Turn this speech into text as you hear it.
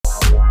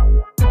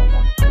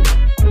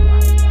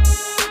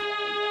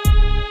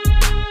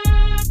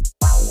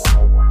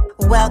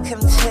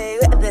Welcome to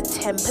the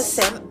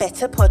 10%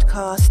 Better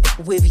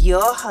podcast with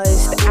your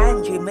host,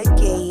 Andrew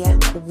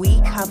McGee. We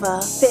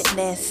cover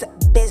fitness,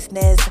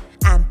 business,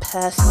 and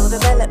personal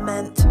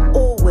development,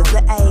 all with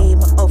the aim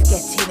of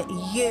getting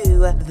you,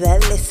 the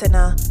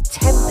listener,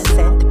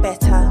 10%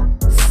 better.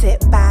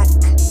 Sit back,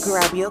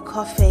 grab your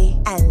coffee,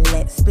 and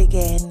let's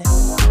begin.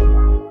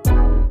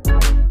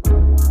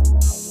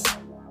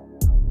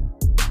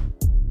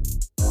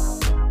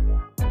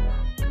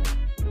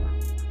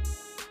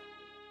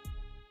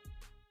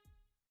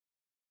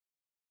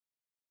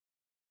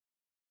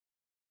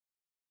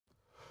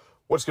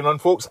 What's going on,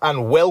 folks,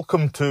 and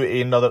welcome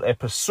to another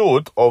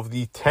episode of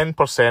the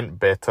 10%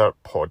 Better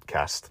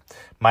podcast.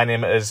 My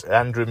name is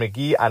Andrew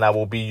McGee and I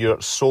will be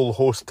your sole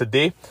host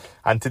today.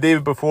 And today,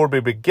 before we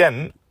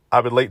begin,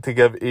 I would like to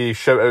give a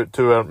shout out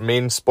to our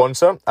main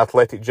sponsor,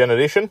 Athletic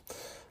Generation.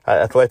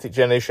 Athletic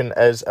Generation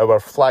is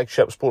our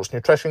flagship sports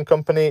nutrition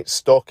company,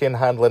 stocking,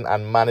 handling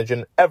and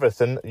managing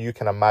everything you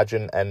can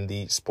imagine in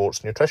the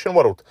sports nutrition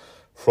world.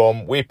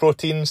 From whey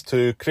proteins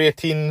to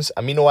creatines,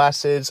 amino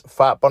acids,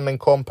 fat-burning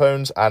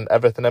compounds, and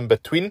everything in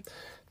between,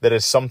 there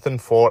is something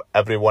for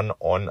everyone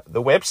on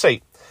the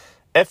website.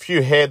 If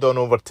you head on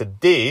over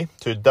today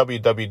to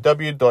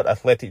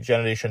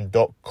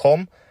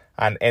www.athleticgeneration.com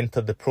and enter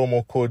the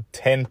promo code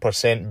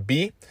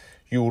 10%B,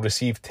 you will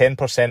receive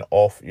 10%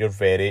 off your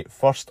very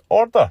first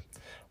order,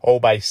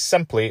 all by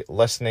simply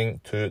listening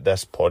to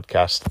this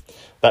podcast.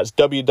 That's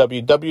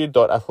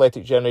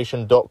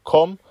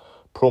www.athleticgeneration.com.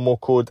 promo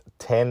code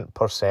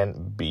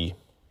 10%B.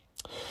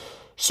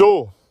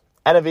 So,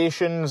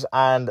 innovations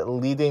and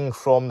leading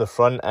from the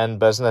front in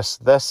business.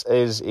 This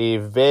is a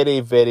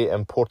very, very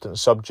important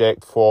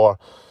subject for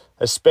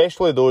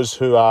especially those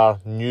who are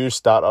new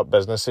startup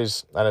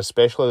businesses and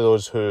especially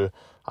those who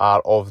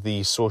are of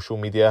the social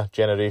media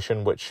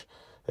generation, which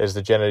is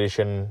the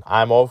generation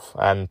I'm of,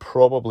 and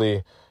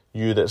probably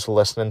you that's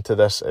listening to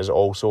this is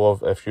also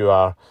of, if you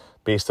are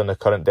based on the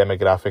current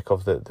demographic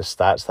of the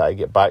stats that I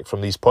get back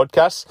from these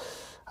podcasts.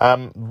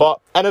 But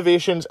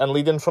innovations and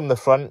leading from the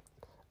front,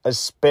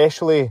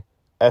 especially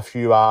if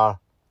you are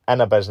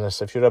in a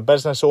business. If you're a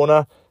business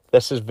owner,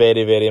 this is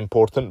very, very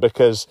important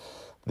because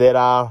there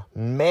are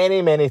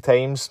many, many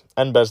times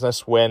in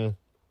business when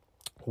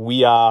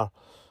we are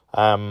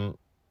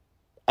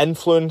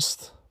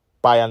influenced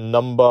by a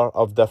number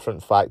of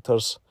different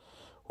factors.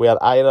 We are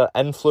either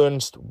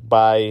influenced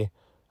by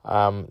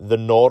the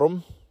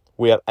norm,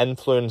 we are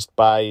influenced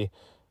by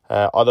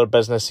other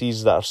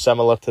businesses that are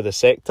similar to the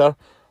sector,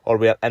 or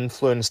we are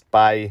influenced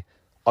by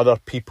other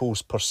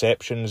people's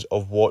perceptions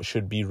of what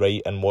should be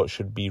right and what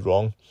should be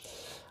wrong.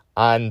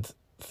 And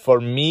for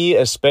me,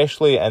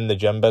 especially in the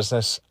gym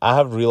business, I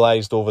have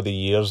realised over the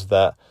years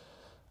that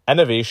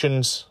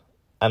innovations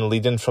and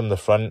leading from the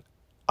front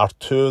are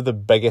two of the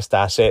biggest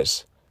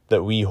assets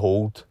that we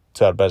hold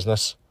to our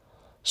business.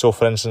 So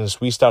for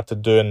instance, we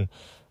started doing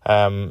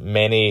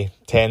many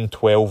 10,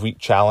 12-week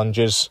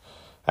challenges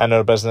in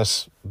our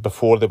business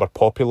before they were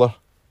popular,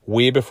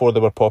 way before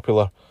they were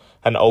popular,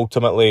 and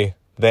ultimately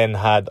then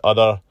had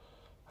other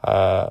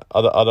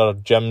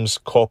gyms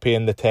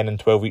copying the 10 and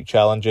 12-week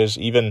challenges,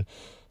 even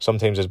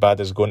sometimes as bad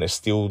as going to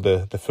steal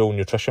the full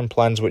nutrition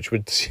plans, which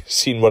we'd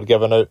seen were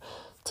given out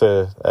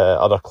to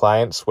other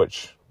clients,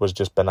 which was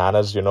just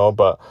bananas, you know,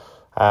 but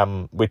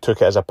we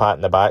took it as a pat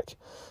in the back.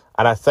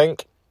 And I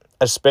think,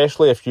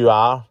 especially if you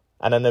are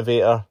an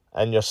innovator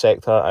in your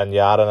sector and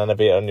you are an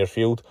innovator in your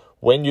field,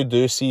 when you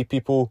do see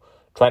people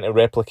trying to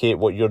replicate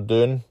what you're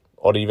doing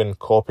or even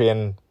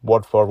copying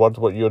word for word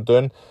what you're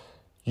doing,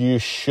 you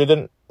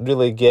shouldn't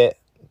really get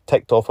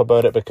ticked off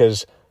about it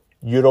because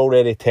you're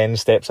already 10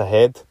 steps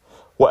ahead.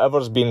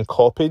 Whatever's being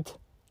copied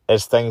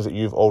is things that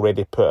you've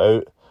already put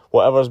out.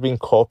 Whatever's being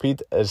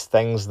copied is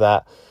things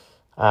that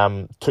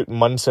took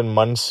months and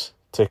months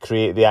to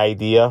create the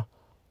idea,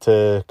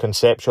 to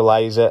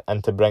conceptualize it,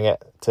 and to bring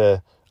it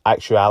to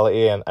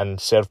actuality and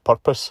serve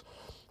purpose.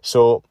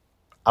 So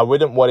I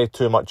wouldn't worry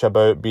too much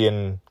about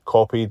being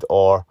copied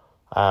or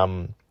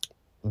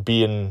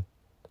being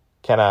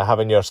kind of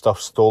having your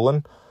stuff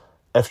stolen.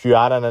 If you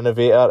are an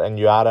innovator and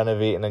you are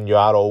innovating and you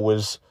are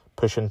always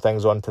pushing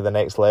things on to the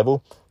next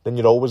level, then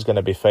you're always going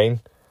to be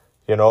fine.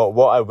 You know,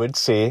 what I would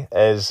say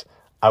is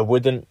I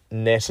wouldn't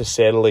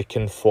necessarily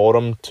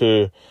conform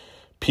to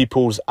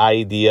people's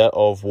idea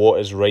of what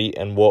is right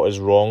and what is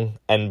wrong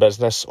in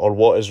business, or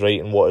what is right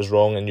and what is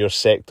wrong in your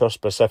sector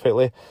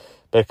specifically,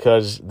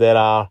 because there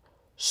are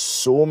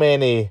so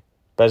many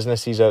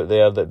businesses out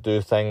there that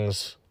do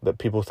things that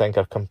people think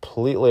are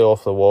completely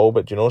off the wall,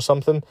 but do you know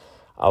something?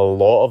 A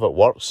lot of it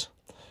works.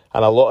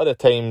 And a lot of the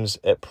times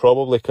it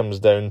probably comes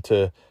down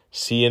to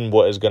seeing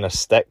what is going to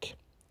stick,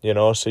 you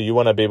know? So you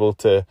want to be able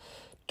to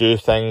do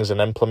things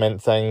and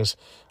implement things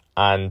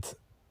and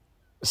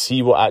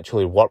see what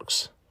actually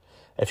works.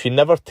 If you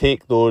never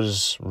take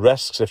those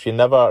risks, if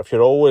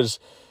you're always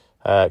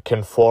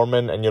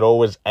conforming and you're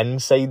always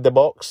inside the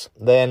box,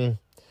 then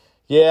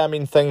yeah, I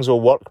mean, things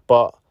will work,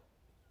 but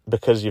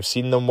because you've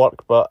seen them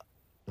work, but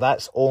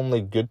that's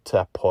only good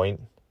to a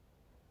point.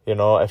 You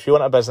know, if you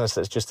want a business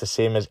that's just the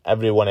same as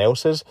everyone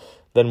else's,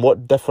 then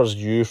what differs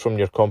you from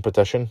your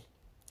competition?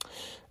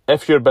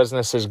 If your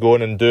business is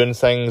going and doing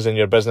things and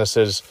your business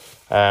is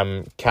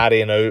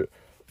carrying out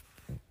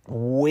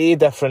way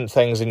different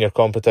things than your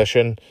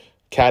competition,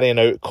 carrying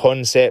out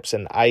concepts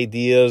and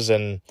ideas,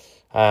 and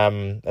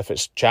if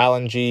it's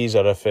challenges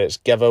or if it's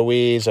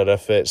giveaways or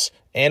if it's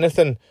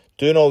anything,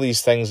 doing all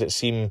these things that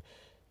seem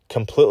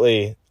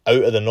completely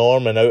out of the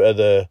norm and out of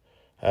the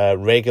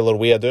regular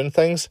way of doing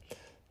things,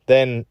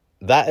 then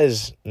that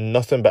is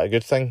nothing but a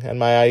good thing in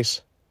my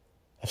eyes.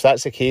 If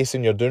that's the case,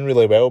 then you're doing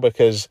really well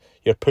because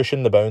you're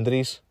pushing the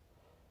boundaries.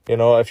 You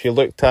know, if you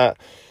looked at,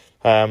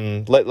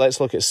 let's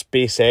look at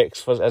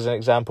SpaceX as an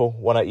example,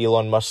 one of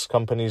Elon Musk's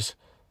companies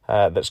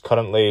that's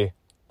currently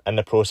in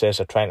the process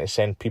of trying to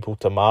send people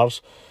to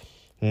Mars.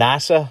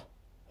 NASA,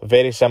 a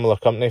very similar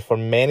company, for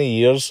many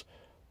years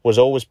was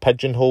always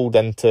pigeonholed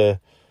into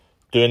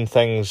doing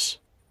things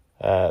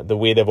the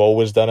way they've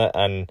always done it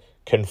and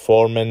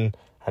conforming,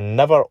 and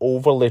never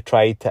overly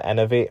tried to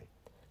innovate.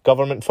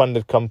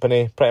 Government-funded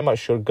company, pretty much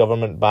sure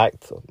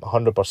government-backed,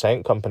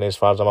 100% company as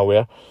far as I'm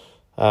aware,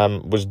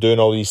 was doing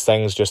all these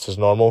things just as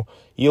normal.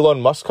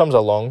 Elon Musk comes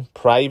along,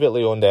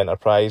 privately owned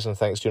enterprise, and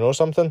thinks, do you know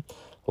something?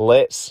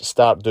 Let's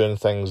start doing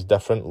things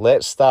different.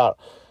 Let's start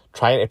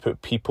trying to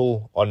put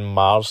people on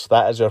Mars.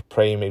 That is our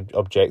prime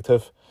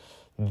objective.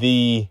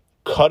 The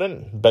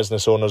current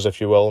business owners, if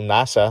you will,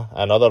 NASA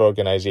and other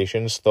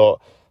organisations,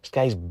 thought, this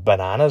guy's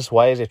bananas.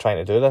 Why is he trying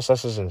to do this?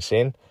 This is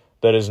insane.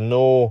 There is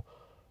no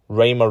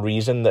rhyme or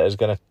reason that is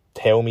going to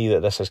tell me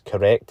that this is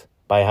correct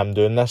by him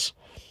doing this.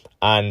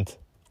 And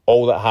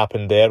all that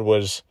happened there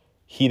was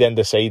he then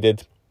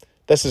decided,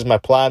 this is my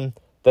plan.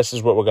 This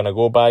is what we're going to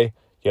go by.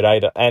 You're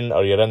either in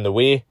or you're in the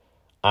way.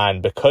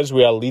 And because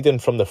we are leading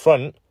from the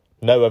front,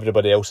 now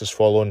everybody else is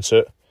following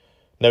suit.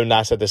 Now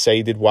NASA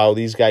decided, wow,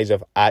 these guys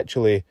have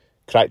actually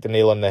cracked the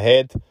nail on the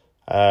head.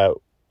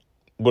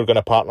 We're going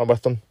to partner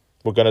with them.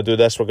 We're going to do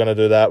this. We're going to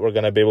do that. We're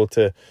going to be able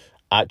to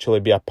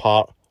actually be a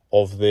part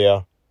of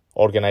their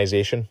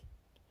organisation.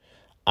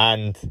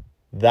 And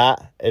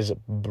that is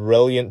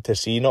brilliant to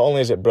see. Not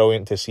only is it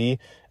brilliant to see,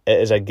 it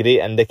is a great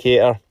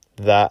indicator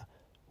that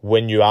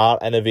when you are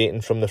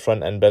innovating from the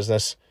front in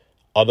business,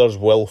 others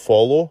will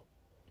follow,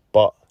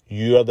 but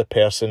you are the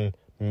person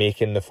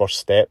making the first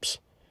steps.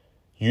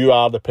 You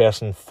are the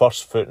person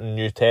first footing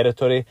new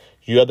territory.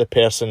 You are the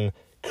person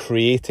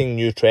creating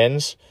new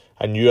trends,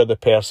 and you are the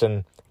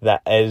person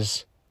that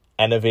is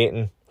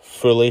innovating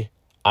fully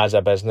as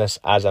a business,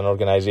 as an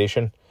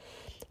organisation.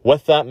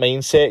 With that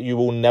mindset, you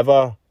will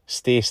never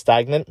stay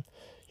stagnant.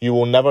 You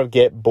will never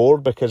get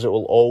bored because it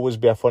will always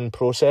be a fun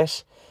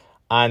process,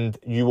 and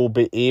you will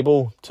be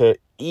able to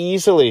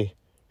easily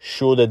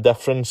show the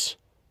difference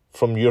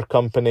from your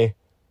company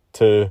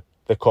to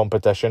the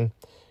competition.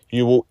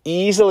 You will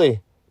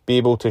easily be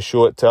able to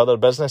show it to other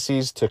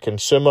businesses, to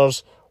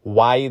consumers,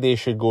 why they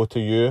should go to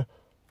you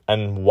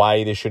and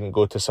why they shouldn't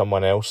go to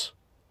someone else.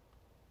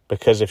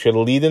 Because if you're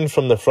leading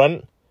from the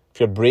front, if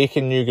you're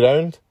breaking new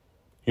ground,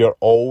 you're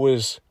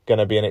always going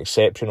to be an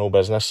exceptional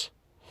business.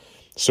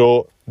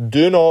 So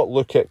do not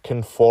look at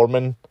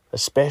conforming,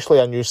 especially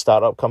a new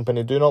startup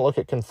company. Do not look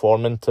at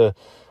conforming to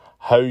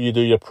how you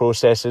do your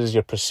processes,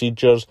 your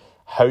procedures,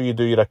 how you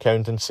do your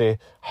accountancy,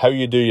 how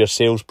you do your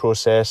sales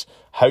process,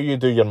 how you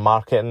do your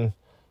marketing.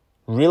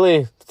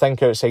 Really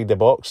think outside the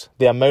box.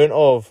 The amount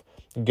of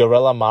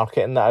guerrilla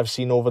marketing that I've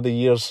seen over the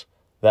years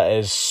that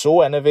is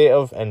so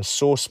innovative and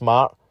so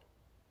smart,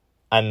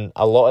 and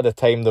a lot of the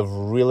time they've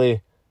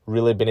really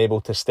been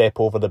able to step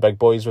over the big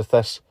boys with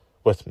this,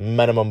 with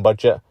minimum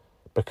budget,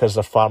 because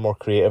they're far more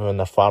creative and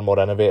they're far more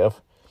innovative.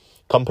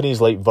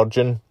 Companies like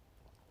Virgin,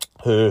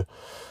 who,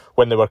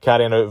 when they were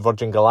carrying out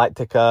Virgin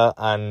Galactica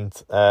and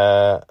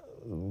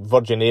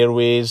Virgin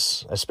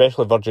Airways,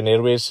 especially Virgin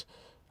Airways,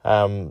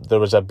 there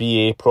was a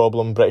BA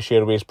problem, British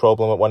Airways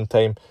problem at one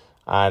time,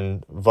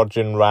 and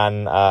Virgin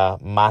ran a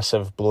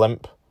massive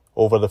blimp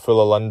over the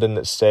full of London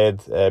that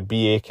said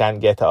BA can't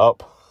get it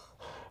up.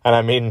 And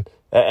I mean,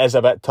 it is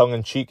a bit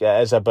tongue-in-cheek,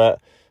 it is a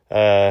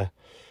bit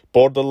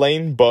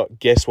borderline, but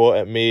guess what?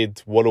 It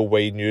made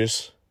worldwide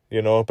news,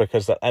 you know,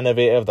 because they're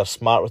innovative, they're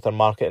smart with their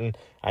marketing,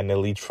 and they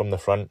lead from the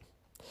front.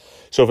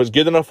 So if it's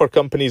good enough for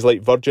companies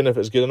like Virgin, if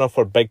it's good enough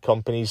for big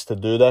companies to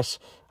do this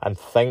and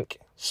think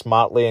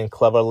smartly and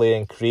cleverly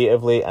and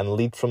creatively and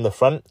lead from the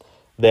front,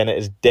 then it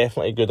is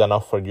definitely good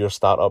enough for your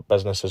startup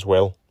business as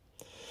well.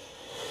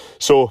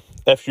 So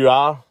if you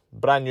are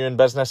brand new in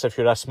business, if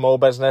you're a small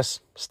business,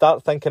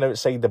 start thinking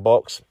outside the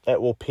box.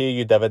 It will pay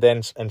you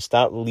dividends, and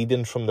start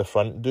leading from the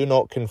front. Do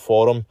not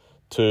conform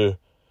to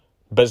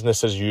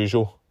business as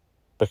usual,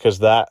 because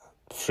that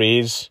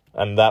phrase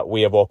and that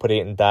way of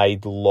operating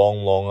died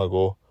long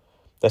ago.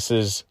 This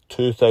is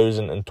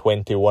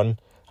 2021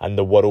 and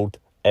the world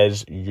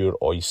is your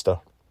oyster.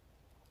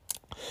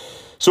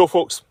 So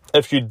folks,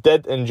 if you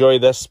did enjoy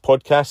this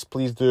podcast,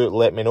 please do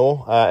let me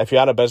know. If you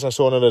are a business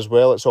owner as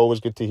well, it's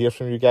always good to hear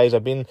from you guys.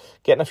 I've been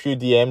getting a few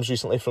DMs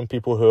recently from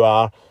people who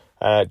are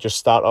just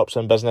startups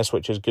in business,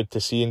 which is good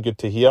to see and good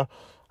to hear.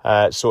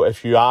 So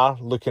if you are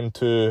looking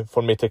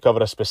for me to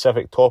cover a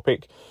specific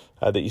topic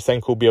that you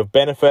think will be of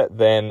benefit,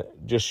 then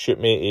just shoot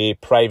me a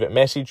private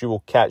message. You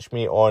will catch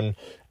me on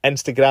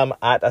Instagram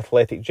at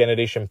Athletic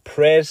Generation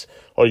Prez,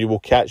 or you will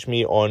catch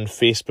me on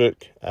Facebook.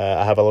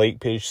 I have a like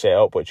page set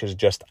up, which is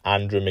just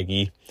Andrew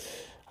McGee.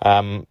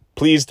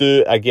 Please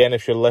do, again,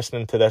 if you're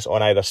listening to this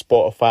on either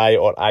Spotify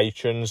or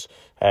iTunes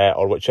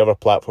or whichever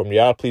platform you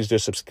are, please do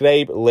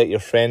subscribe, let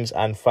your friends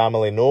and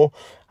family know,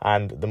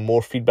 and the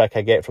more feedback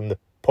I get from the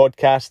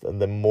podcast,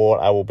 the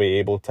more I will be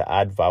able to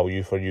add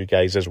value for you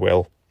guys as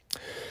well.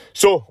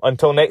 So,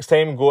 until next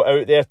time, go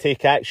out there,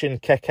 take action,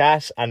 kick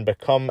ass, and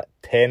become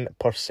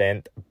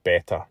 10%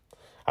 better.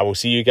 I will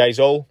see you guys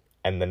all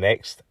in the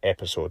next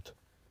episode.